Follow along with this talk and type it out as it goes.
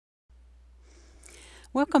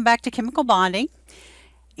Welcome back to chemical bonding.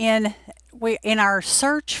 In our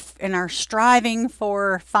striving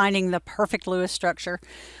for finding the perfect Lewis structure,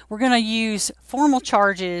 we're going to use formal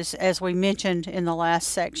charges, as we mentioned in the last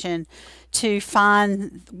section, to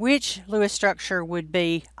find which Lewis structure would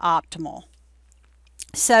be optimal.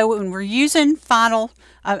 So when we're using when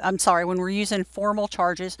we're using formal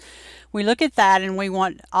charges, we look at that and we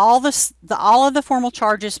want all of the formal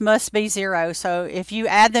charges must be 0. So if you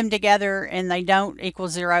add them together and they don't equal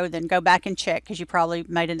 0, then go back and check because you probably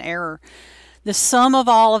made an error. The sum of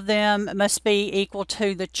all of them must be equal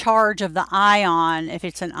to the charge of the ion if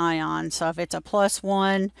it's an ion. So if it's a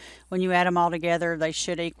 +1, when you add them all together, they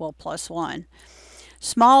should equal +1.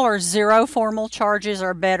 Smaller 0 formal charges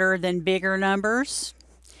are better than bigger numbers.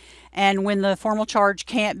 And when the formal charge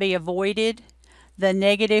can't be avoided, the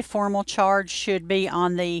negative formal charge should be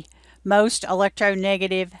on the most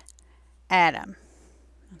electronegative atom.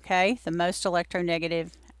 Okay, the most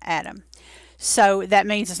electronegative atom. So that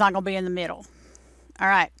means it's not going to be in the middle. All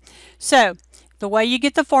right, so the way you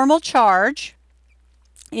get the formal charge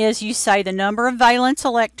is you say the number of valence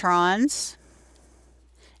electrons,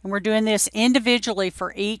 and we're doing this individually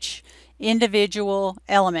for each individual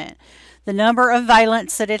element. The number of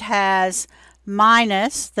valence that it has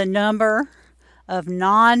minus the number of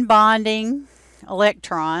non-bonding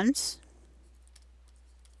electrons,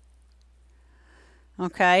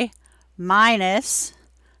 okay, minus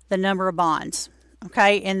the number of bonds.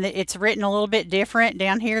 Okay, and it's written a little bit different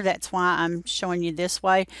down here. That's why I'm showing you this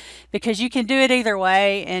way, because you can do it either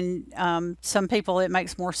way, and some people it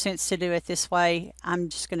makes more sense to do it this way. I'm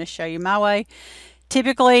just going to show you my way.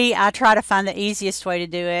 Typically, I try to find the easiest way to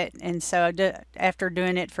do it, and so after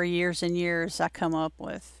doing it for years and years, I come up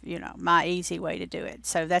with, my easy way to do it.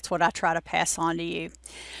 So that's what I try to pass on to you.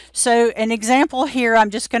 So an example here,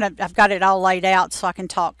 I've got it all laid out so I can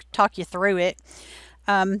talk you through it.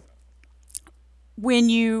 When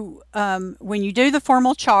you do the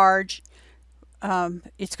formal charge,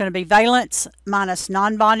 it's going to be valence minus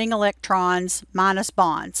non-bonding electrons minus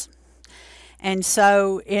bonds. And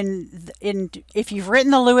so if you've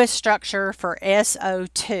written the Lewis structure for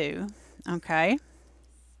SO2, okay,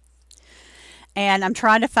 and I'm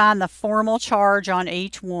trying to find the formal charge on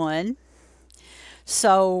each one.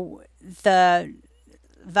 So the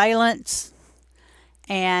valence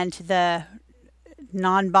and the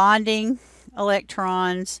non-bonding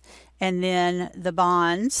electrons and then the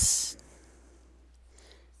bonds.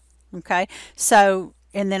 Okay, so,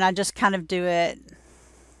 and then I just kind of do it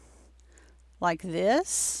like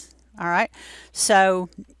this. All right, so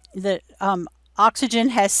the oxygen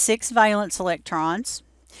has 6 valence electrons,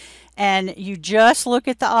 and you just look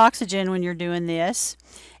at the oxygen when you're doing this.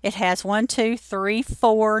 It has 1, 2, 3,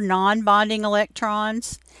 4 non-bonding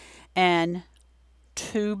electrons and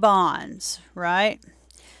 2 bonds, right?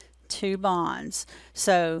 2 bonds.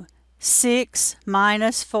 So 6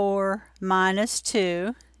 minus 4 minus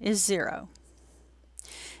 2 is 0.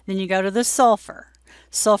 Then you go to the sulfur.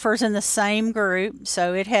 Sulfur's in the same group,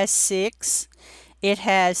 so it has 6. It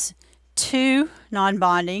has 2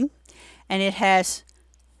 non-bonding, and it has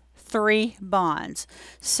 3 bonds.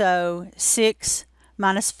 So 6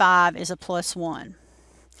 minus 5 is a +1.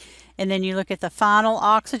 And then you look at the final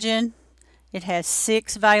oxygen. It has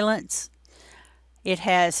 6 valence. It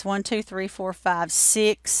has 1, 2, 3, 4, 5,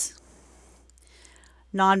 6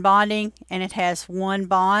 non-bonding, and it has 1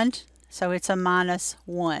 bond. So it's a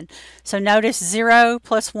 -1. So notice 0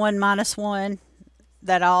 plus 1 minus 1,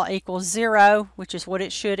 that all equals 0, which is what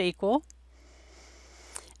it should equal.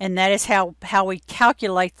 And that is how we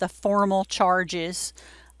calculate the formal charges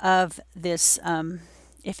of this.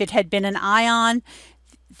 If it had been an ion,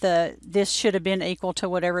 this should have been equal to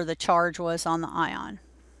whatever the charge was on the ion.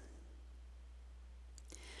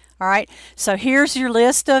 All right, so here's your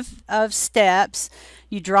list of steps.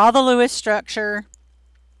 You draw the Lewis structure.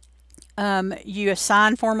 You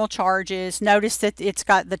assign formal charges. Notice that it's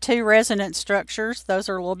got the 2 resonance structures. Those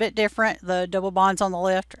are a little bit different. The double bonds on the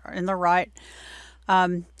left and the right.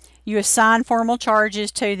 You assign formal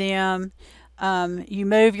charges to them. You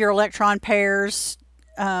move your electron pairs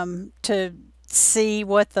to see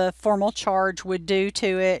what the formal charge would do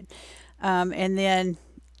to it. And then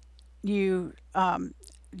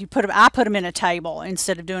I put them in a table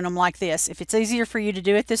instead of doing them like this. If it's easier for you to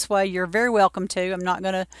do it this way, you're very welcome to. I'm not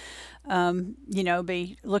going to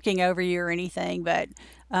be looking over you or anything, but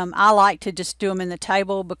I like to just do them in the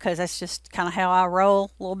table because that's just kind of how I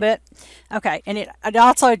roll a little bit. Okay, and it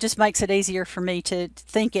also just makes it easier for me to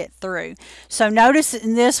think it through. So notice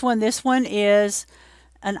in this one is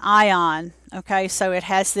an ion. Okay, so it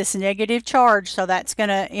has this negative charge, so that's going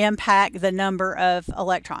to impact the number of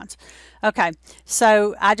electrons. Okay,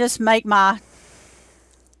 so I just make my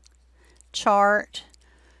chart.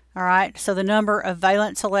 All right, so the number of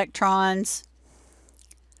valence electrons,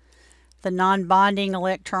 the non-bonding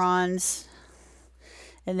electrons,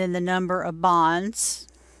 and then the number of bonds.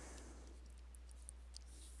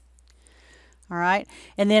 All right,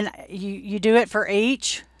 and then you do it for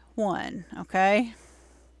each one, okay?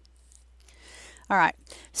 All right,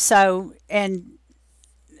 so, and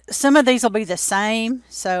some of these will be the same,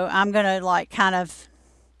 so I'm going to like kind of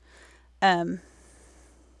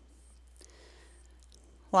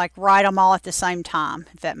like write them all at the same time,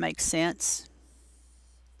 if that makes sense.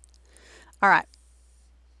 All right.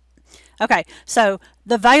 Okay, so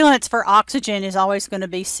the valence for oxygen is always going to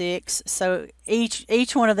be 6. So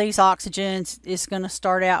each one of these oxygens is going to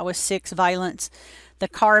start out with 6 valence. The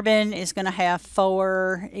carbon is going to have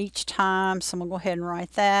 4 each time, so I'm going to go ahead and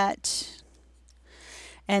write that.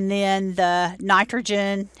 And then the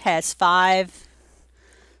nitrogen has 5,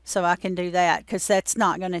 so I can do that because that's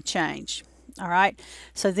not going to change. All right,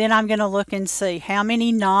 so then I'm going to look and see how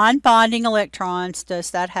many non-bonding electrons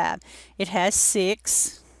does that have. It has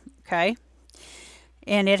 6, okay,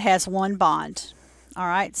 and it has 1 bond. All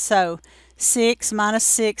right, so 6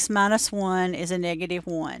 minus 1 is a negative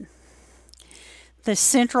 1. The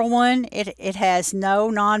central one, it has no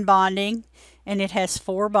non-bonding, and it has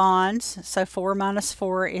 4 bonds, so 4 minus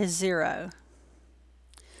 4 is 0,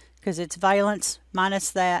 because it's valence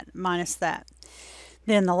minus that.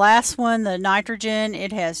 Then the last one, the nitrogen,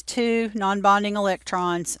 it has 2 non-bonding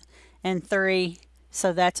electrons and 3,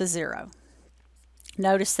 so that's a 0.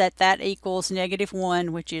 Notice that that equals negative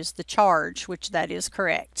 1, which is the charge, which that is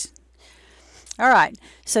correct. All right,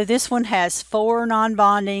 so this one has 4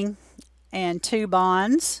 non-bonding and 2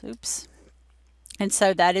 bonds. Oops. And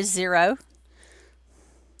so that is 0.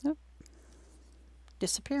 Oop.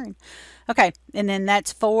 Disappearing. Okay, and then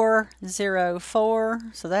that's 4, 0, 4,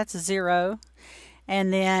 so that's 0.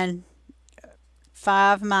 And then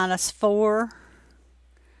 5 minus 4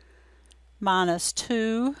 minus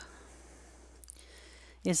 2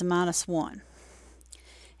 is minus 1.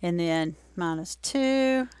 And then minus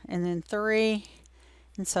 2, and then 3,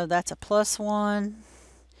 and so that's a plus 1.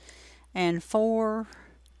 And 4,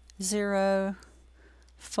 0,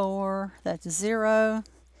 4, that's 0.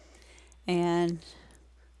 And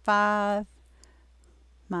 5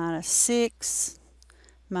 minus 6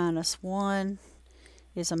 minus 1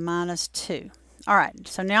 is a minus 2. All right,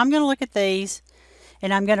 so now I'm going to look at these,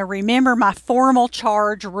 and I'm going to remember my formal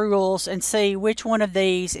charge rules and see which one of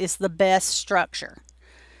these is the best structure.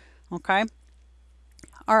 Okay?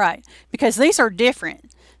 All right, because these are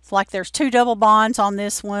different. It's like there's 2 double bonds on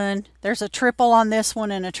this one, there's a triple on this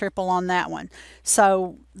one, and a triple on that one.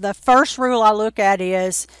 So the first rule I look at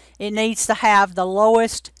is it needs to have the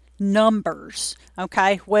lowest numbers.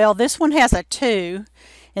 Okay, well, this one has a 2,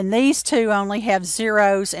 and these 2 only have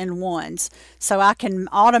 0s and 1s. So I can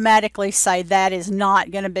automatically say that is not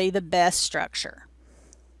going to be the best structure.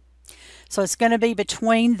 So it's going to be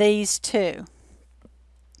between these 2.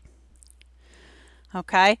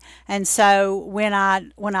 Okay, and so when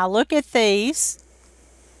I look at these,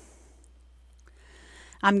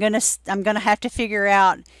 I'm gonna have to figure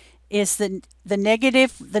out is the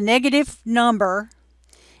negative number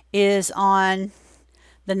is on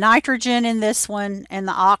the nitrogen in this one and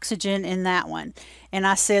the oxygen in that one. And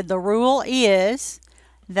I said the rule is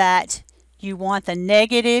that you want the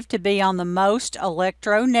negative to be on the most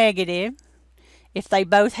electronegative if they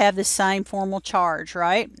both have the same formal charge,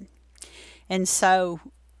 right? And so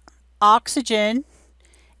oxygen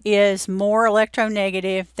is more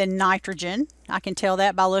electronegative than nitrogen. I can tell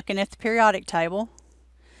that by looking at the periodic table.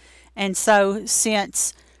 And so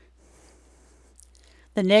since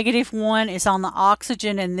the negative 1 is on the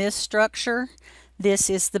oxygen in this structure, this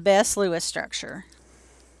is the best Lewis structure.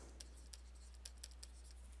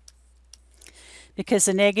 Because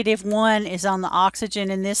the negative 1 is on the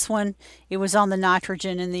oxygen in this one, it was on the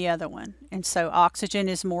nitrogen in the other one. And so oxygen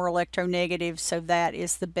is more electronegative, so that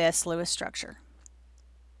is the best Lewis structure.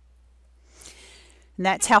 And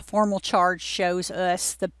that's how formal charge shows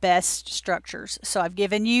us the best structures. So I've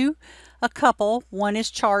given you a couple. One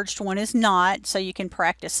is charged, one is not, so you can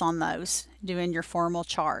practice on those doing your formal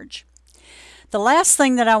charge. The last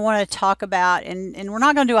thing that I want to talk about, and we're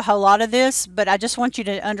not going to do a whole lot of this, but I just want you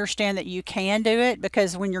to understand that you can do it,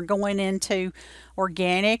 because when you're going into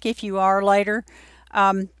organic, if you are later,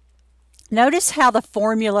 notice how the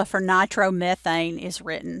formula for nitromethane is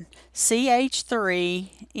written.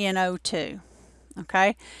 CH3NO2.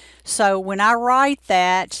 Okay, so when I write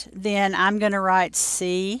that, then I'm going to write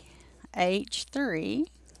CH3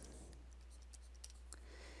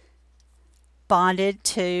 bonded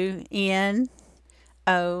to NO2.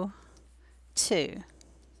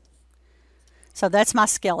 So that's my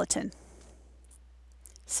skeleton.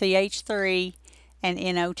 CH3 and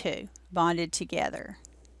NO2 bonded together.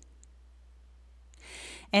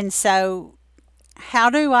 And so how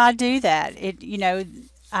do I do that?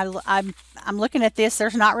 I'm looking at this.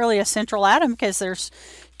 There's not really a central atom because there's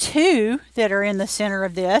two that are in the center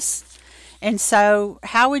of this. And so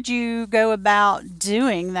how would you go about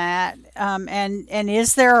doing that? And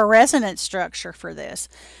is there a resonance structure for this?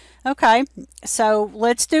 Okay, so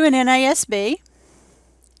let's do an NASB.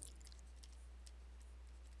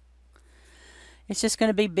 It's just going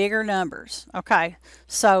to be bigger numbers. Okay,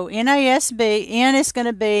 so NASB, N is going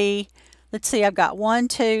to be, let's see, I've got 1,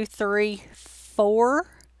 2, 3, 4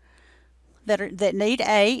 that need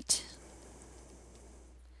 8.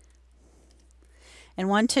 And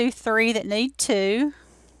 1, 2, 3 that need 2.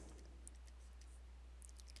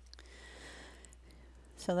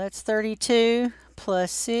 So that's 32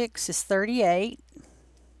 plus 6 is 38.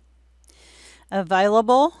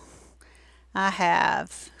 Available, I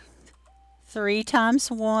have 3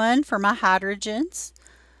 times 1 for my hydrogens,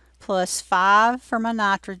 plus 5 for my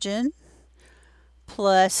nitrogen,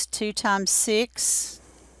 plus 2 times 6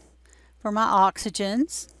 for my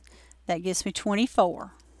oxygens. That gives me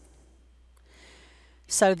 24.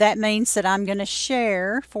 So that means that I'm going to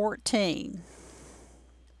share 14.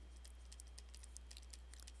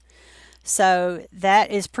 So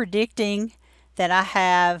that is predicting that I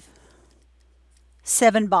have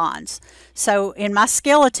 7 bonds. So in my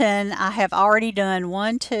skeleton, I have already done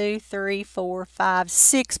 1, 2, 3, 4, 5,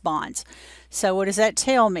 6 bonds. So what does that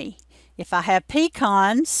tell me? If I have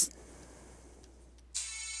pecans,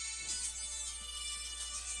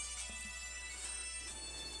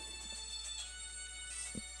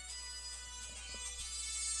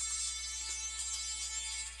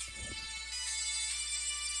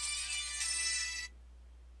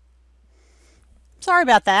 sorry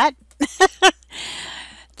about that.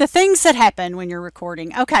 The things that happen when you're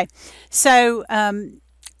recording. Okay, so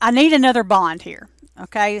I need another bond here.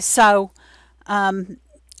 Okay, so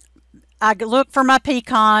I look for my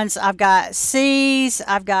pecans. I've got C's,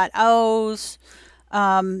 I've got O's.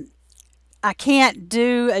 I can't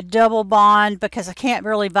do a double bond because I can't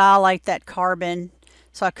really violate that carbon.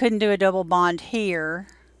 So I couldn't do a double bond here,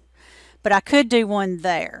 but I could do one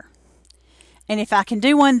there. And if I can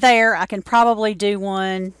do one there, I can probably do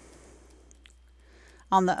one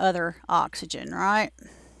on the other oxygen, right?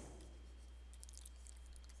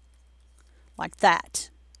 Like that.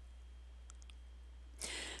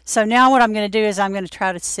 So now what I'm going to do is I'm going to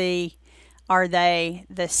try to see, are they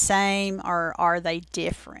the same or are they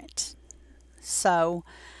different? So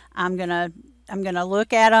I'm gonna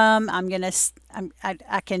look at them.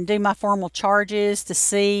 I can do my formal charges to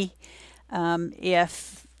see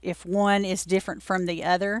if one is different from the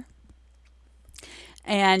other,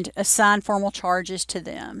 and assign formal charges to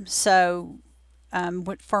them. So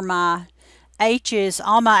for my H's,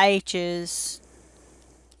 all my H's,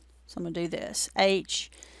 so I'm going to do this. H,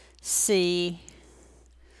 C,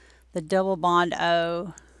 the double bond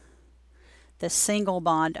O, the single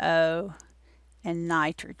bond O, and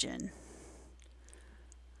nitrogen.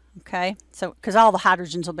 Okay, so because all the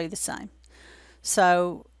hydrogens will be the same.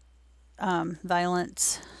 So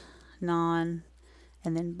valence, non,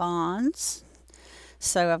 and then bonds.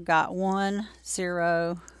 So I've got 1,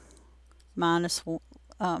 0, minus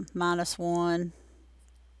 1.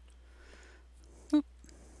 Oop.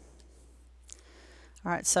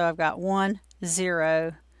 All right, so I've got 1,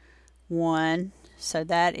 0, 1. So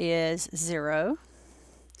that is 0.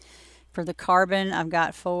 For the carbon, I've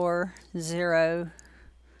got 4, 0,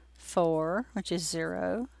 4, which is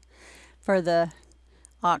 0. For the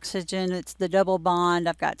oxygen, it's the double bond.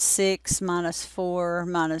 I've got 6 minus 4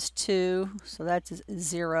 minus 2, so that's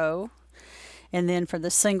 0. And then for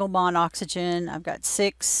the single bond oxygen, I've got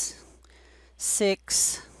 6,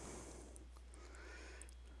 6,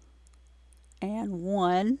 and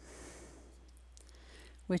 1,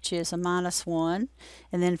 which is a minus 1.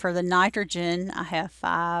 And then for the nitrogen, I have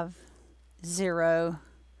 5, 0,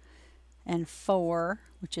 and 4,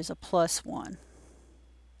 which is a plus 1.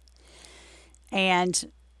 And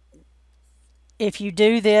if you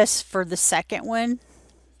do this for the second one,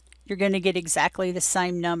 you're going to get exactly the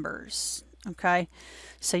same numbers. Okay,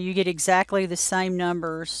 so you get exactly the same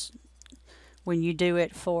numbers when you do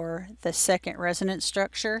it for the second resonance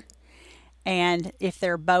structure. And if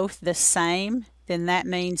they're both the same, then that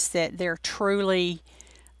means that they're truly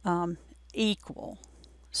equal.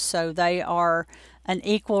 So they are an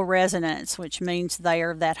equal resonance, which means they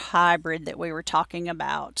are that hybrid that we were talking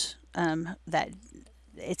about. That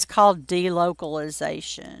it's called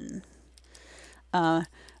delocalization, but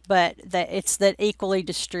that it's that equally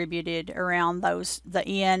distributed around those, the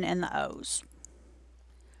N and the O's.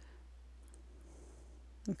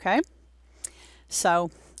 Okay,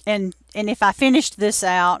 so and if I finished this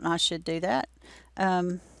out, and I should do that,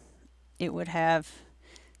 it would have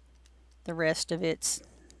the rest of its.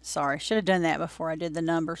 Sorry, should have done that before I did the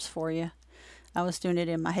numbers for you. I was doing it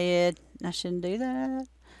in my head, and I shouldn't do that.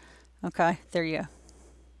 Okay, there you go.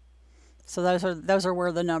 So those are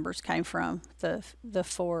where the numbers came from, the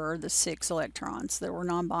 4 or the 6 electrons that were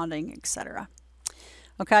non-bonding, etc.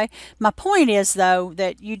 Okay, my point is though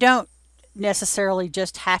that you don't necessarily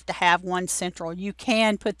just have to have one central. You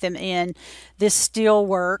can put them in. This still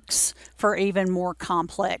works for even more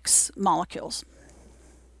complex molecules.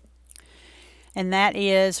 And that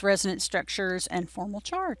is resonance structures and formal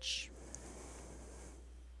charge.